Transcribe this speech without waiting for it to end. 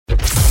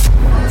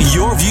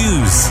Your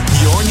views,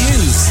 your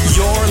news,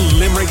 your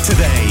Limerick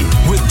Today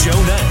with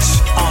Joe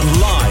Nash on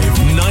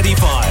Live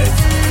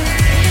 95.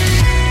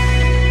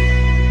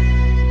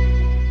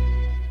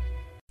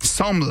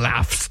 Some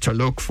laughs to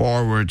look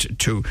forward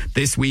to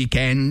this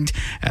weekend.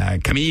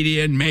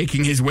 Comedian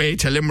making his way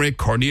to Limerick,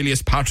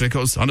 Cornelius Patrick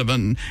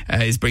O'Sullivan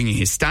is bringing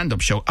his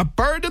stand-up show, A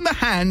Bird in the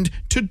Hand,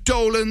 to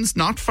Dolan's,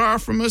 not far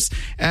from us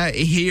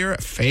here.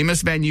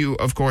 Famous venue,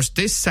 of course,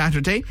 this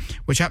Saturday,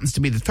 which happens to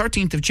be the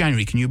 13th of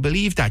January. Can you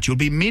believe that? You'll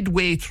be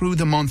midway through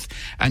the month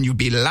and you'll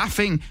be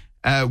laughing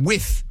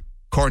with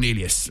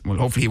Cornelius. Well,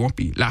 hopefully he won't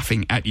be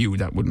laughing at you.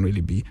 That wouldn't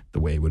really be the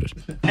way, would it?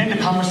 Then the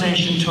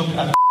conversation took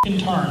a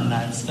turn,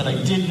 lads, that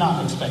I did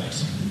not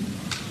expect.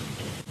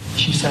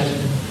 She said,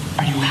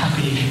 "Are you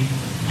happy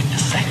with the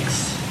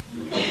sex?"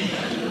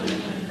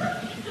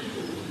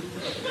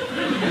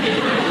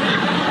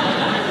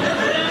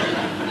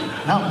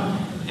 Now,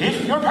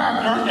 if your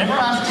partner ever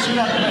asks you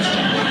that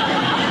question,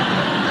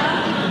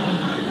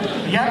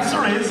 the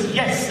answer is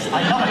yes,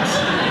 I love it.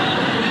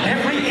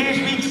 Every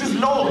 8 weeks is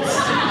loads.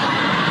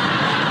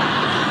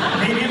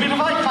 Maybe a bit of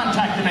eye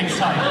contact the next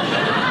time.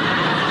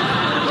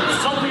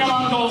 Something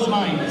along those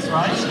lines,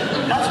 right?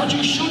 That's what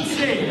you should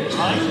say,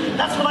 right?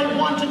 That's what I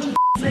wanted to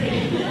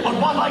say. But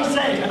what I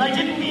said, and I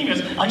didn't mean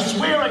it, I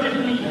swear I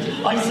didn't mean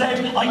it, I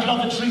said I'd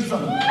love a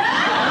threesome.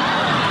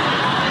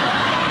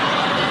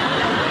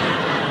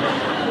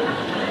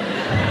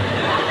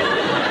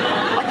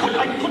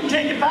 I couldn't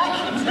take it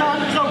back. It was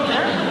gone, it was out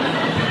there.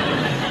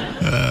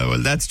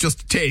 Well, that's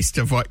just a taste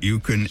of what you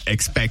can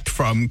expect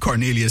from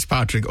Cornelius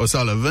Patrick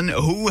O'Sullivan,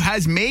 who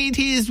has made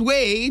his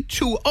way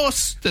to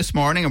us this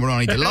morning, and we're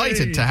only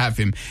delighted to have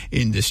him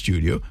in the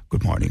studio.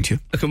 Good morning to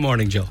you. Good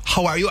morning, Joe.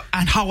 How are you?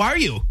 And how are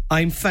you?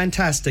 I'm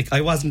fantastic.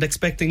 I wasn't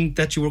expecting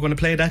that you were going to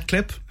play that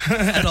clip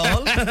at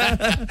all,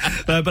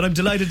 but I'm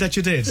delighted that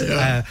you did.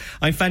 Yeah.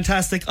 I'm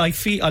fantastic. I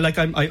feel like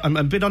I'm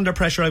a bit under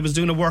pressure. I was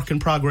doing a work in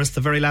progress,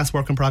 the very last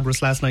work in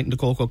progress last night in the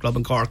Cocoa Club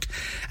in Cork,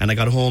 and I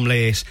got home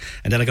late,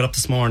 and then I got up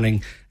this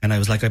morning and I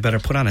was like, I better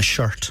put on a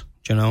shirt,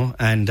 you know,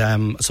 and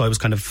so I was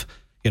kind of,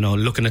 you know,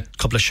 looking at a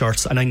couple of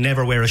shirts, and I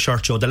never wear a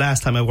shirt, Joe. The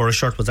last time I wore a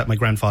shirt was at my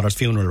grandfather's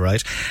funeral,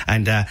 right?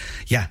 And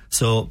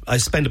so I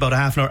spent about a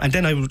half an hour, and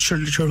then I was sure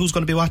who's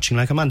going to be watching,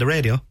 like I'm on the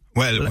radio.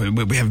 Well,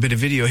 we have a bit of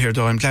video here,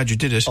 though. I'm glad you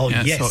did it. Oh,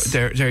 yes.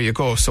 So there you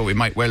go. So we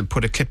might well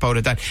put a clip out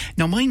of that.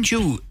 Now, mind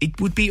you,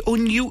 it would be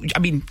unusual. I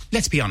mean,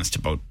 let's be honest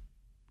about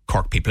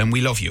Cork people, and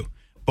we love you.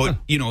 But,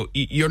 you know,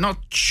 you're not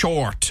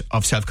short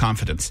of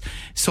self-confidence.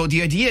 So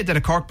the idea that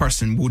a Cork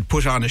person would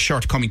put on a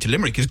shirt coming to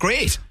Limerick is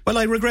great. Well,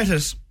 I regret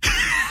it.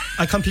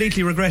 I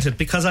completely regret it,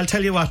 because I'll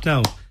tell you what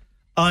now.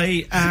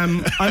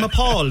 I'm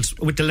appalled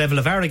with the level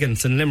of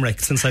arrogance in Limerick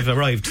since I've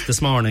arrived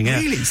this morning. Yeah.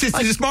 Really? Since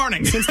this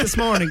morning? Since this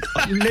morning.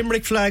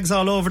 Limerick flags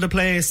all over the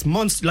place.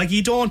 Munster, like,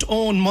 you don't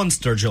own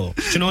Munster, Joe.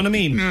 Do you know what I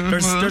mean?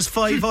 There's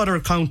 5 other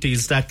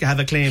counties that have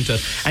a claim to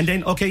it. And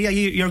then, okay, yeah,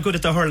 you're good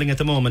at the hurling at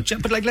the moment.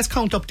 But, like, let's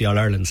count up the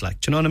All-Irelands,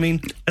 like. Do you know what I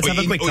mean? Let's have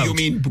a quick count. You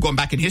mean going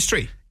back in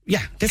history?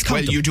 Yeah, let's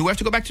count them. You do have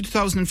to go back to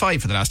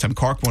 2005 for the last time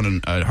Cork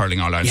won hurling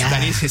All-Ireland. Yeah. So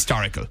that is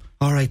historical.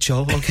 All right,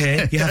 Joe,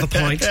 okay, you have a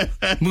point.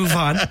 Move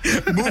on.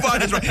 Move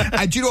on is right.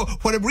 And you know,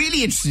 what I'm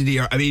really interested in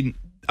here, I mean,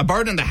 A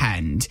Bird in the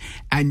Hand,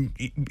 and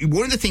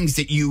one of the things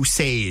that you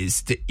say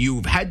is that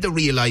you've had the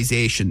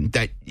realisation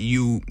that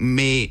you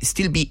may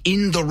still be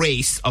in the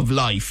race of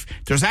life.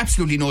 There's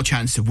absolutely no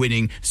chance of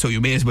winning, so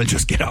you may as well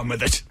just get on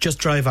with it. Just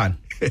drive on.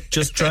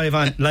 Just drive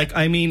on. Like,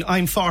 I mean,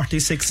 I'm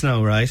 46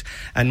 now, right?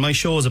 And my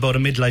show is about a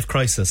midlife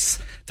crisis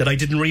that I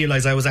didn't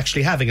realise I was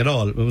actually having at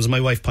all. It was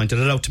my wife pointed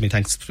it out to me,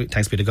 thanks be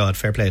to God,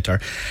 fair play to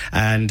her.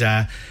 And,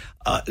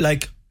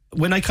 like,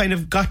 when I kind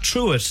of got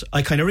through it,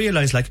 I kind of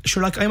realised, like,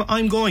 sure, like,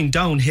 I'm going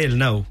downhill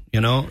now, you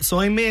know? So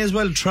I may as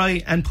well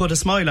try and put a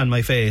smile on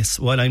my face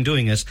while I'm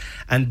doing it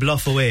and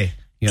bluff away.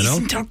 You know?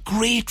 Isn't there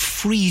great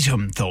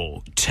freedom,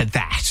 though, to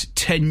that?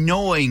 To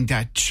knowing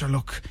that, sure,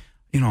 look,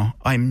 you know,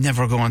 I'm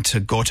never going to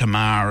go to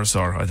Mars,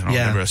 or I don't know,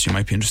 whatever else you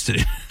might be interested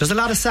in. There's a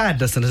lot of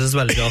sadness in it as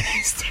well, Joe.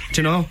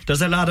 Do you know?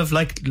 There's a lot of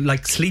like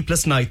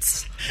sleepless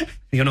nights,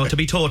 you know, to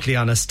be totally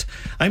honest.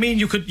 I mean,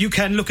 you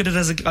can look at it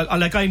as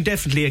like, I'm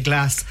definitely a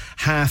glass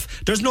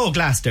half. There's no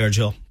glass there,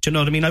 Joe. Do you know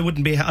what I mean?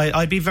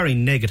 I'd be very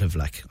negative,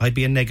 like. I'd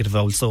be a negative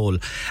old soul.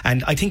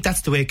 And I think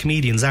that's the way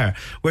comedians are.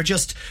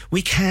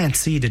 We can't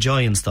see the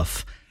joy in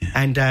stuff. Yeah.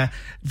 And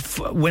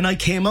when I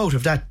came out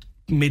of that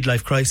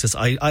midlife crisis,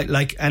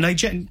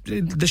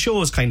 the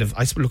show is kind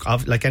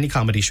of, like any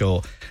comedy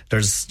show,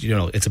 there's, you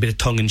know, it's a bit of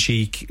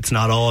tongue-in-cheek, it's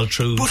not all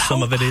true, but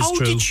some of it is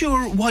true. How did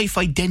your wife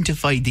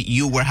identify that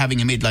you were having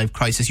a midlife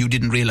crisis you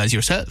didn't realise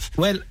yourself?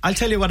 Well, I'll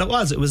tell you what it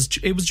was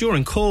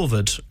during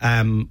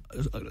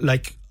COVID.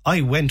 Like,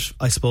 I went,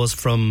 I suppose,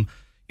 from,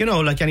 you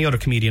know, like any other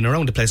comedian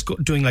around the place,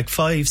 doing like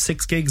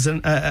 5-6 gigs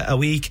a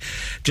week,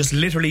 just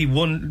literally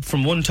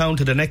from one town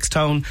to the next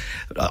town,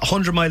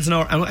 100 miles an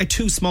hour. And I had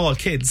 2 small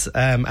kids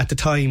at the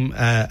time,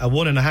 a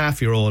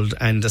 1.5-year-old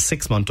and a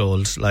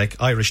 6-month-old,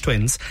 like Irish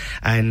twins.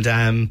 And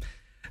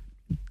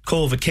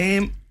COVID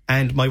came,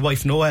 and my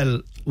wife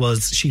Noelle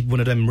was she one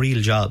of them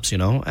real jobs, you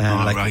know?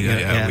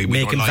 We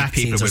making don't like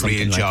vaccines people or with something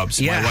real like.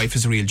 jobs. Yeah. My wife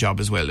has a real job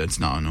as well. It's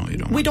no, you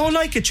don't. We don't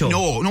like it, Joe.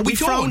 No, we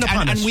frown don't,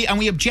 upon it. and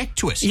we object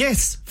to it.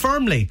 Yes,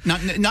 firmly.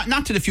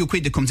 Not to the few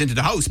quid that comes into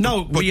the house.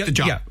 But the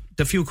job. Yeah,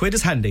 the few quid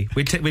is handy.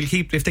 We'll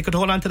keep if they could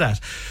hold on to that.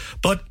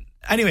 But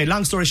anyway,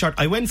 long story short,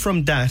 I went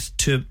from that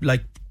to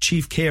like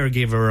chief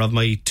caregiver of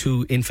my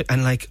 2 infants,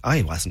 and like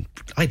I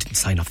didn't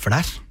sign up for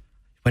that.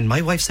 When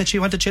my wife said she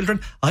wanted children,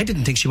 I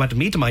didn't think she wanted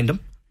me to mind them.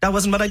 That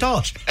wasn't what I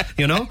thought,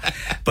 you know.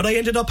 But I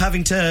ended up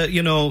having to,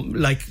 you know,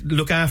 like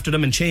look after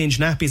them and change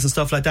nappies and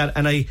stuff like that.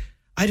 And I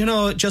don't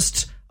know,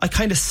 I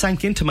kind of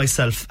sank into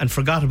myself and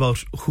forgot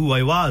about who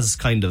I was,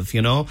 kind of,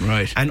 you know.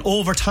 Right. And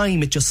over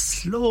time, it just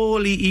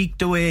slowly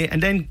eked away,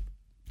 and then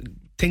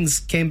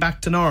things came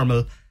back to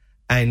normal.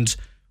 And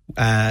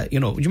you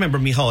know, you remember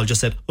Michal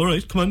just said, all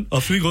right, come on,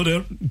 off we go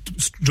there,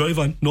 drive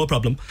on, no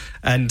problem.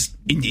 And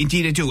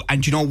indeed I do.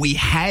 And you know, we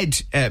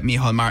had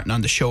Michal Martin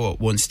on the show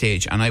at one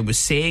stage, and I was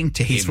saying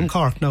to him, he's from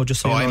Cork now,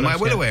 just so you know. I'm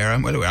well aware.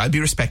 I'll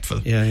be respectful.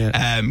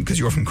 Yeah. Because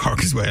you're from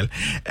Cork as well.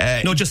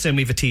 No, just saying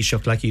we have a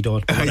Taoiseach like you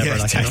don't. Whatever,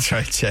 yes, that's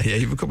right. Yeah,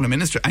 you have a couple of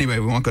minutes. Anyway,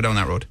 we won't go down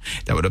that road.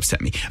 That would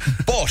upset me.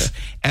 But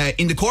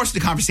in the course of the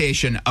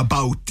conversation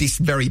about this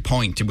very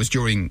point, it was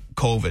during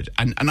COVID,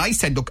 and I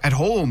said, look, at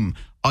home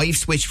I've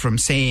switched from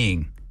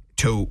saying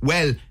to,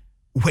 well,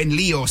 when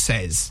Leo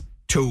says,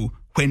 to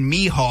when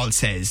Michal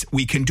says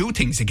we can do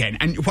things again.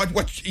 And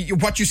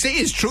what you say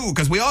is true,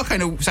 because we all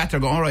kind of sat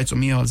there going, all right, so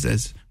Michal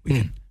says we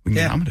can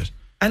get on with it.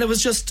 And it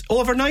was just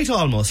overnight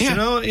almost, you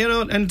know,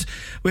 and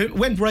we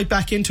went right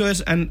back into it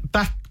and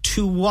back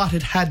to what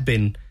it had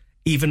been,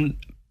 even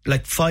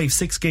like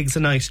 5-6 gigs a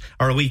night,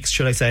 or a week,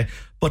 should I say,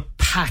 but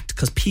packed,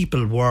 because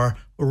people were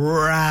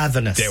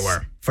ravenous. They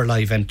were. For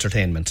live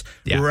entertainment.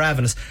 Yeah.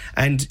 Ravenous.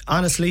 And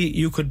honestly,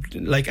 you could,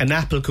 like, an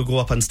apple could go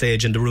up on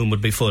stage and the room would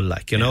be full,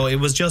 like, you know, it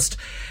was just,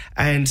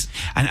 and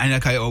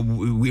like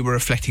we were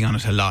reflecting on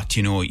it a lot,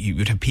 you know. You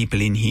would have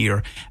people in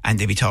here and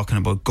they'd be talking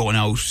about going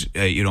out,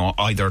 you know,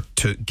 either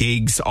to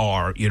gigs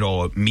or, you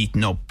know,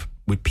 meeting up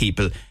with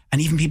people,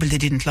 and even people they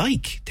didn't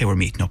like, they were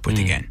meeting up with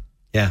again.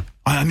 Yeah.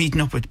 I'm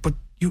meeting up with, but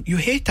you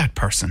hate that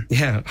person.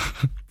 Yeah.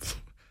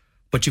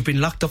 But you've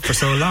been locked up for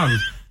so long,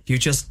 you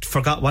just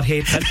forgot what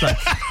hate felt like.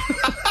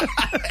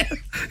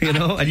 You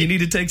know, and you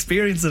needed to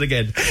experience it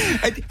again.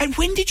 And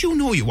when did you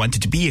know you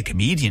wanted to be a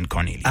comedian,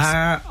 Cornelius?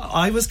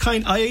 I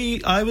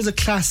was a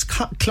class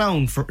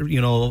clown for, you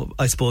know,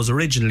 I suppose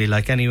originally,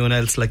 like anyone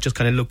else, like just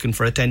kind of looking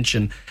for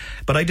attention.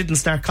 But I didn't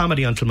start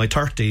comedy until my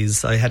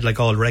 30s. I had like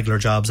all regular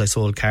jobs. I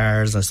sold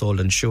cars, I sold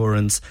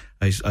insurance.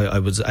 I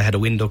had a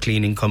window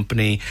cleaning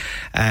company.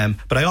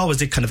 But I always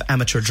did kind of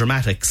amateur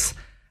dramatics.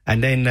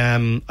 And then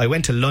I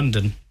went to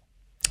London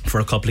for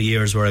a couple of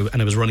years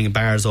I was running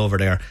bars over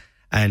there,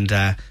 and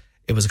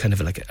it was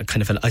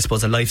I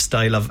suppose a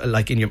lifestyle of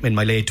like in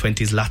my late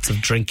 20s, lots of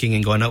drinking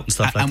and going out and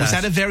stuff like that. And was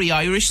that a very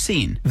Irish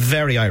scene?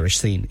 Very Irish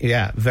scene,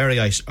 yeah, very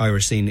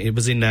Irish scene. It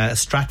was in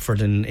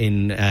Stratford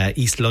in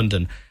East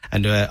London,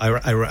 and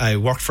I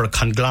worked for a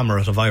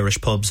conglomerate of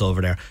Irish pubs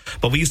over there.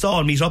 But we used to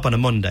all meet up on a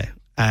Monday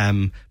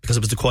because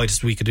it was the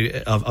quietest week of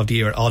the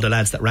year. All the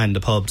lads that ran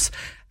the pubs,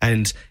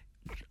 and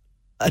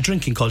a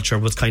drinking culture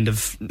was kind of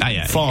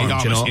formed,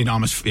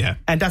 enormous, yeah.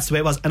 And that's the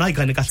way it was. And I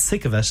kind of got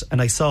sick of it.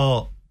 And I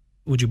saw,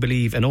 would you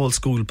believe, an old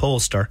school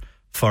poster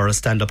for a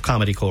stand-up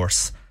comedy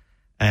course.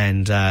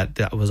 And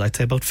that was, I'd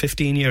say, about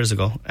 15 years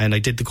ago. And I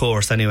did the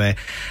course anyway.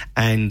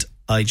 And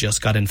I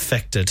just got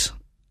infected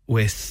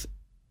with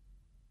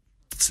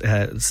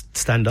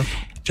stand-up.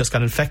 Just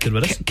got infected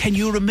with it. Can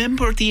you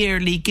remember the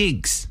early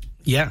gigs?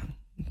 Yeah.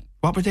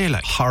 What were they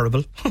like?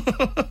 Horrible.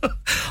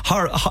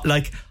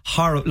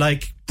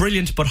 Like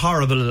brilliant but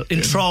horrible,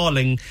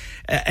 enthralling,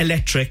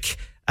 electric.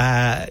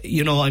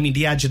 You know, I mean,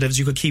 the adjectives,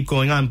 you could keep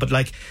going on, but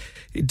like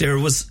there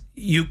was,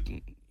 you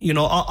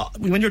know,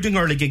 when you're doing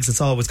early gigs, it's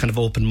always kind of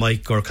open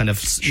mic or kind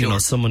of, you know,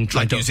 someone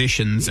trying like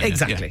musicians.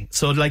 Exactly. Yeah.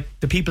 So like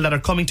the people that are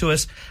coming to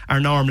it are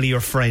normally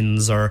your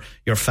friends or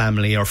your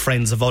family or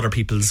friends of other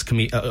people's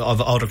of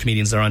other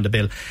comedians that are on the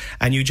bill,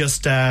 and you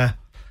just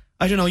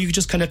I don't know, you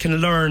just kind of can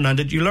learn on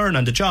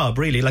the job,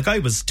 really. Like I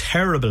was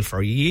terrible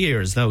for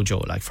years now,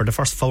 Joe, like for the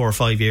first 4 or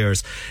 5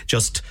 years,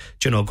 just,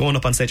 you know, going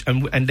up on stage.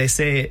 And they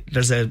say,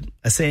 there's a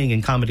saying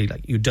in comedy,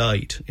 like, you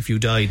died. If you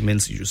died,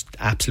 means you're just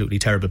absolutely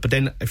terrible. But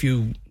then if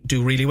you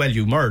do really well,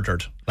 you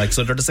murdered. Like,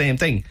 so they're the same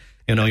thing.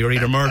 You know, you're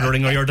either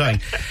murdering or you're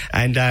dying.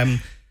 And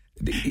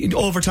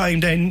over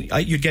time then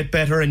you'd get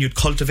better and you'd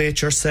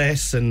cultivate your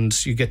set, and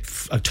you get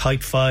a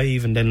type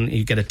 5 and then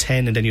you get a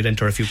 10, and then you'd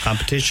enter a few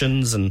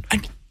competitions. And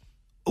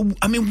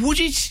I mean, would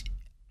it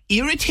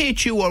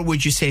irritate you, or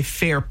would you say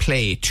fair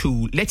play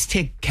to, let's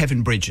take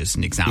Kevin Bridges as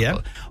an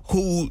example,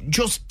 who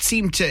just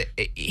seemed to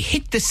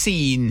hit the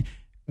scene,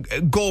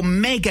 go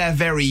mega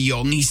very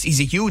young.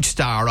 He's a huge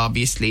star,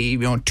 obviously, you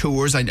know,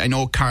 tours. I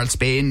know Carl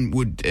Spain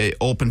would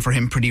open for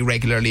him pretty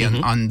regularly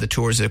on the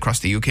tours across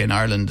the UK and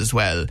Ireland as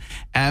well.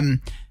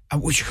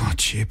 Would you go,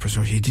 jeepers,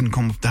 he didn't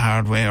come up the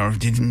hard way, or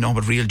didn't know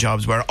what real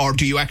jobs were? Or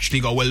do you actually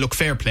go, well, look,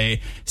 fair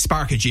play,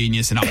 spark a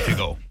genius and off you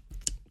go?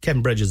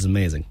 Kevin Bridges is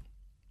amazing.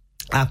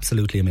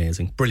 Absolutely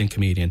amazing. Brilliant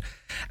comedian.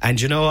 And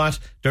you know what?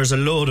 There's a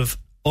load of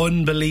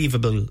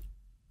unbelievable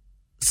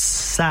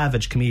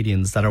savage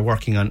comedians that are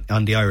working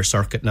on the Irish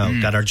circuit now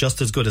that are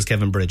just as good as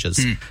Kevin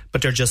Bridges,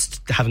 but they're just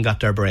haven't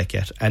got their break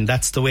yet. And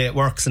that's the way it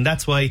works. And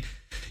that's why,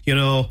 you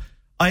know,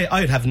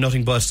 I'd have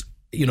nothing but,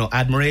 you know,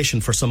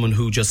 admiration for someone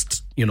who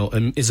just, you know,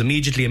 is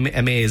immediately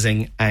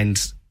amazing and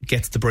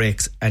gets the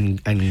breaks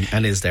and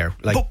is there.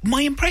 Like, but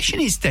my impression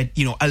is that,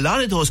 you know, a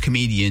lot of those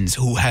comedians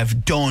who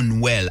have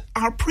done well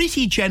are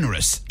pretty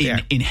generous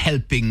in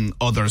helping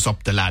others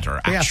up the ladder,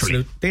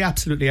 actually. They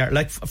absolutely are.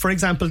 Like, for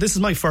example, this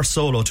is my first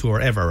solo tour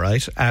ever,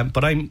 right?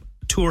 But I'm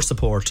tour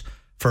support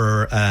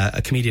for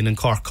a comedian in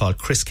Cork called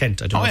Chris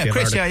Kent. I don't know if you've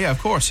Chris, heard of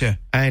course, yeah.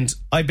 And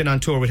I've been on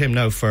tour with him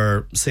now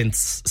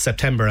since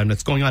September, and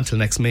it's going on till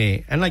next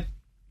May. And like,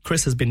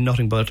 Chris has been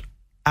nothing but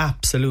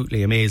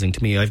absolutely amazing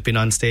to me. I've been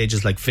on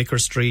stages like Vicar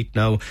Street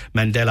now,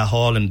 Mandela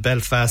Hall in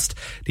Belfast,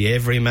 the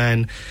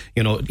Everyman,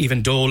 you know,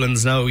 even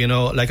Dolan's now, you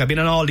know, like I've been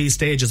on all these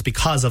stages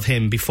because of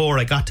him before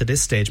I got to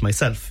this stage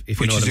myself,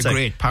 if you know what I'm saying. Which is a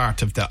great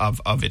part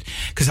of it,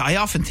 because I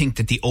often think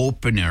that the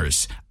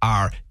openers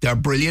they're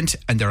brilliant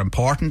and they're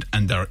important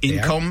and they're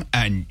income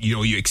and, you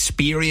know, you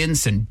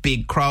experience and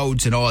big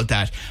crowds and all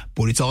that,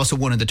 but it's also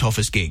one of the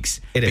toughest gigs.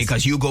 It is.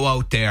 Because you go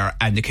out there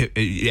and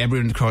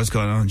everyone in the crowd's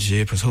going, oh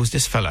jeepers, who's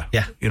this fella?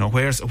 Yeah. You know,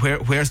 where's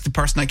the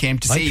person I came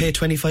to see? I paid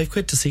 25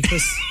 quid to see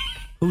Chris.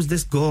 Who's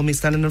this gummy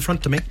standing in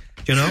front of me?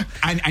 You know?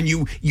 And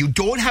you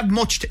don't have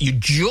much, you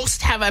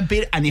just have a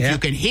bit, and if you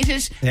can hit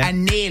it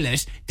and nail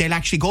it, they'll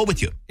actually go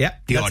with you. Yeah,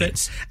 the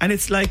audience. It. And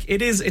it's like,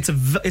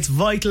 it's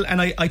vital, and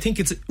I think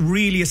it's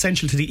really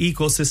essential to the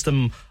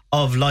ecosystem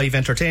of live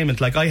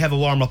entertainment. Like, I have a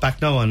warm-up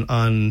act now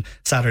on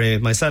Saturday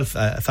myself,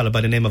 a fellow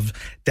by the name of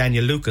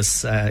Daniel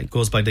Lucas,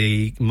 goes by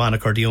the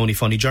moniker The Only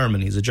Funny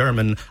German. He's a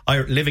German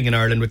living in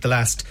Ireland with the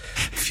last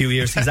few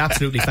years. He's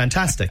absolutely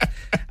fantastic.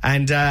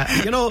 And,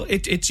 you know,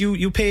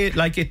 you pay,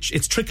 like,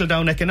 it's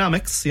trickle-down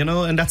economics, you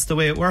know, and that's the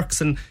way it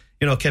works. And,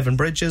 you know, Kevin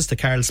Bridges to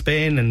Carl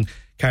Spain, and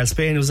Carl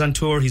Spain was on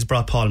tour. He's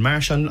brought Paul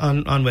Marsh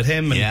on with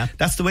him, and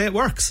that's the way it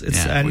works.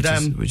 It's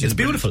which is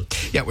beautiful.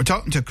 Yeah, we're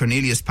talking to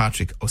Cornelius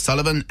Patrick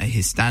O'Sullivan,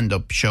 his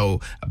stand-up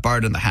show A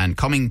Bird in the Hand,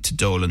 coming to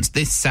Dolan's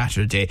this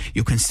Saturday.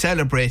 You can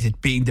celebrate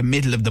it being the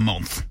middle of the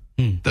month,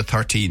 the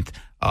 13th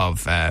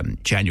of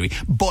January.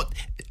 But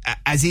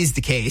as is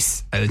the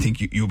case, and I think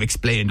you've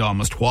explained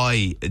almost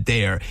why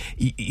there,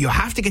 you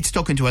have to get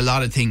stuck into a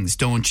lot of things,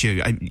 don't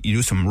you? You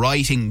do some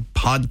writing,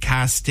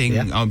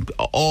 podcasting,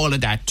 all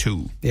of that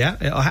too. Yeah,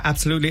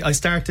 absolutely. I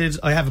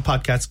have a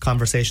podcast,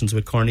 Conversations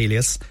with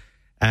Cornelius.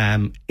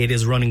 It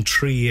is running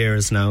 3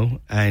 years now,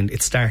 and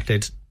it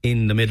started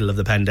in the middle of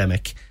the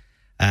pandemic.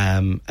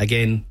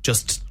 Again,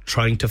 just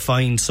trying to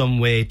find some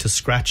way to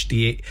scratch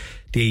the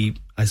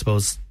I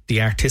suppose,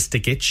 the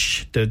artistic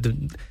itch,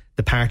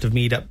 the part of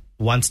me that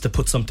wants to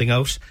put something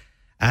out.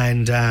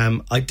 And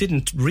I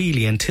didn't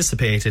really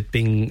anticipate it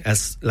being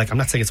as, like, I'm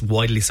not saying it's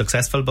widely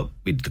successful, but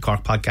we did the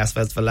Cork Podcast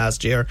Festival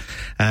last year.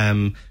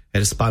 We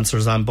had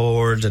sponsors on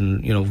board,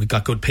 and, you know, we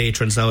got good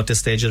patrons now at this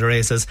stage of the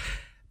races.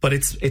 But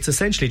it's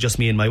essentially just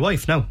me and my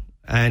wife now.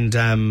 And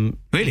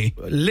really,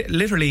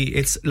 literally,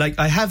 it's like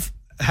I have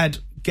had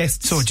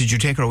guests. So did you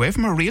take her away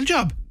from her real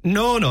job?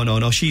 No.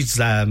 She's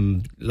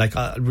like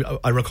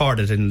I record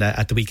it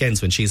at the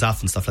weekends when she's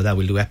off and stuff like that.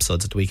 We'll do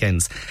episodes at the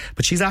weekends.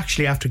 But she's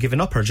actually, after giving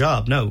up her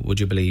job now, would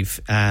you believe,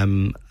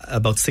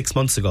 about 6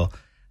 months ago.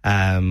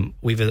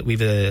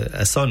 We've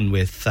a son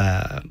with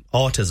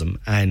autism,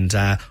 and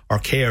our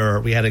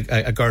carer, we had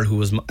a girl who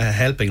was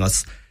helping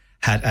us,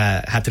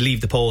 had to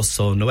leave the post,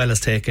 so Noella's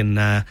taken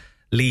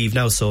leave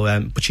now. So,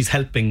 but she's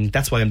helping.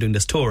 That's why I'm doing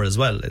this tour as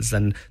well.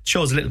 And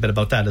shows a little bit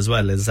about that as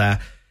well. Is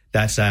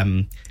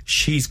that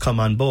she's come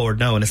on board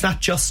now, and it's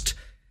not just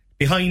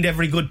behind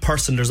every good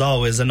person. There's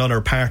always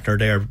another partner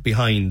there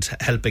behind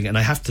helping. And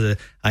I have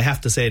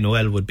to say,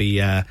 Noelle would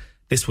be.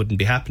 This wouldn't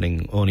be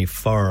happening only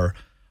for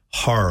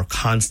her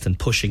constant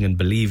pushing and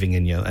believing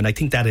in you. And I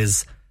think that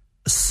is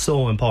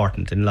so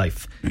important in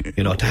life.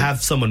 You know, to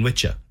have someone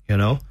with you. You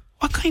know,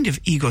 what kind of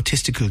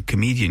egotistical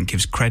comedian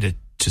gives credit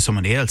to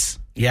somebody else?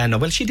 Yeah, no,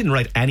 well, she didn't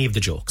write any of the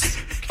jokes.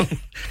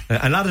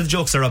 A lot of the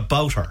jokes are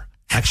about her,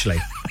 actually,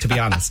 to be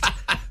honest.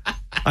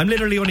 I'm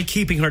literally only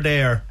keeping her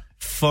there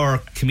for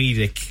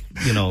comedic,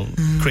 you know,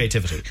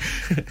 creativity.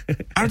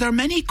 Are there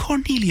many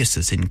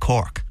Corneliuses in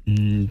Cork?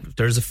 There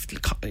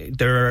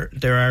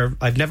are.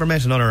 I've never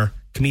met another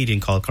comedian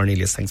called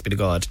Cornelius, thanks be to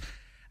God.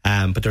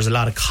 But there's a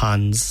lot of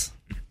cons.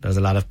 There's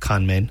a lot of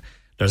con men.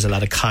 There's a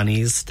lot of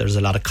connies. There's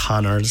a lot of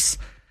connors.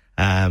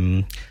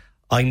 I'm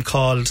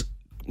called.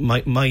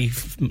 My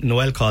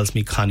Noelle calls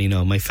me Connie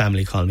now. My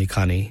family call me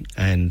Connie.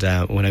 And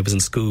when I was in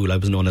school, I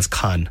was known as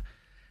Con.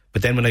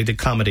 But then when I did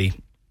comedy,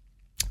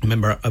 I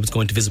remember I was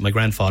going to visit my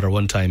grandfather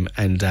one time,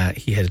 and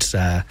he was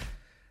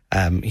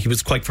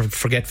quite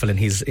forgetful in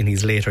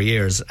his later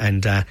years,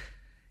 and I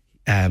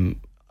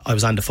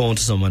was on the phone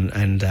to someone,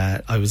 and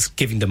I was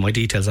giving them my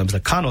details. I was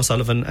like, Con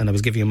O'Sullivan, and I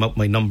was giving him up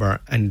my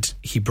number, and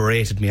he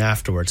berated me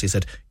afterwards. He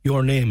said,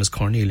 "Your name is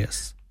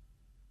Cornelius.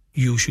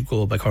 You should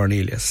go by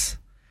Cornelius."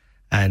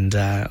 And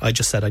I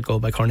just said I'd go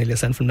by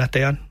Cornelius then from that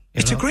day on.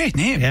 It's a great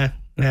name. Yeah.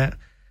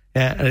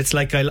 And it's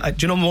like, do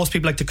you know, most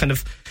people like to kind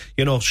of,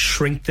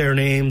 shrink their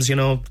names,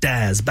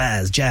 Daz,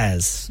 Baz,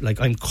 Jazz. Like,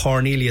 I'm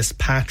Cornelius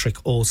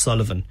Patrick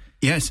O'Sullivan.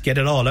 Yes. Get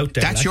it all out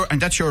there. That's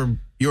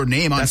your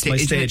name on stage.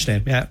 That's my stage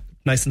name, yeah.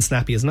 Nice and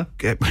snappy, isn't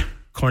it?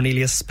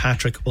 Cornelius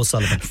Patrick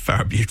O'Sullivan.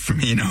 Far be it from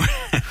me,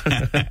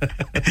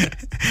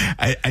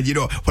 And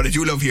what I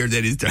do love here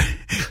then is that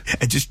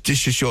it just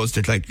shows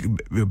that like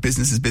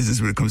business is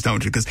business when it comes down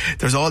to it, because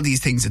there's all these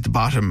things at the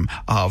bottom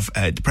of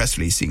the press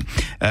releasing.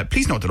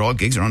 Please note that all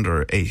gigs are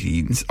over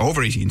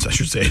 18s, I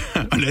should say,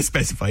 unless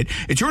specified.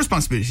 It's your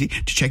responsibility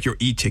to check your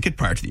e-ticket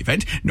prior to the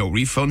event. No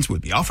refunds will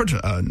be offered.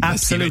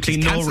 Absolutely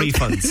no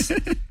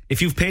refunds.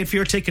 If you've paid for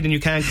your ticket and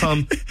you can't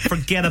come,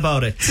 forget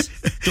about it.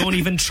 Don't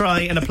even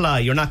try and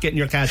apply. You're not getting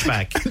your cash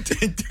back.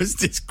 There's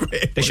this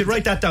great... They should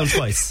write that down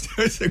twice.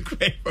 There's a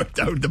great word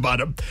down at the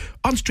bottom.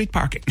 On-street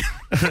parking.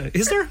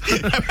 Is there?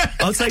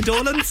 Outside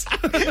Dolan's?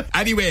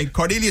 Anyway,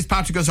 Cornelius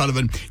Patrick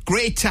O'Sullivan,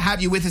 great to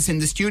have you with us in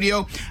the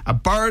studio. A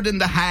bird in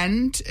the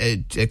hand,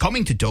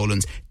 coming to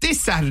Dolan's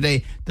this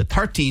Saturday, the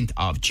 13th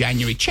of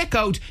January. Check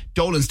out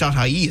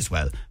dolans.ie as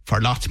well for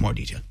lots more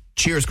detail.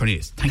 Cheers,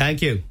 Cornelius.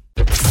 Thank you.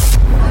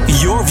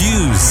 Your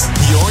views,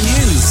 your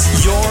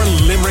news, your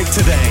Limerick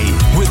Today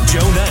with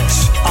Joe Nash.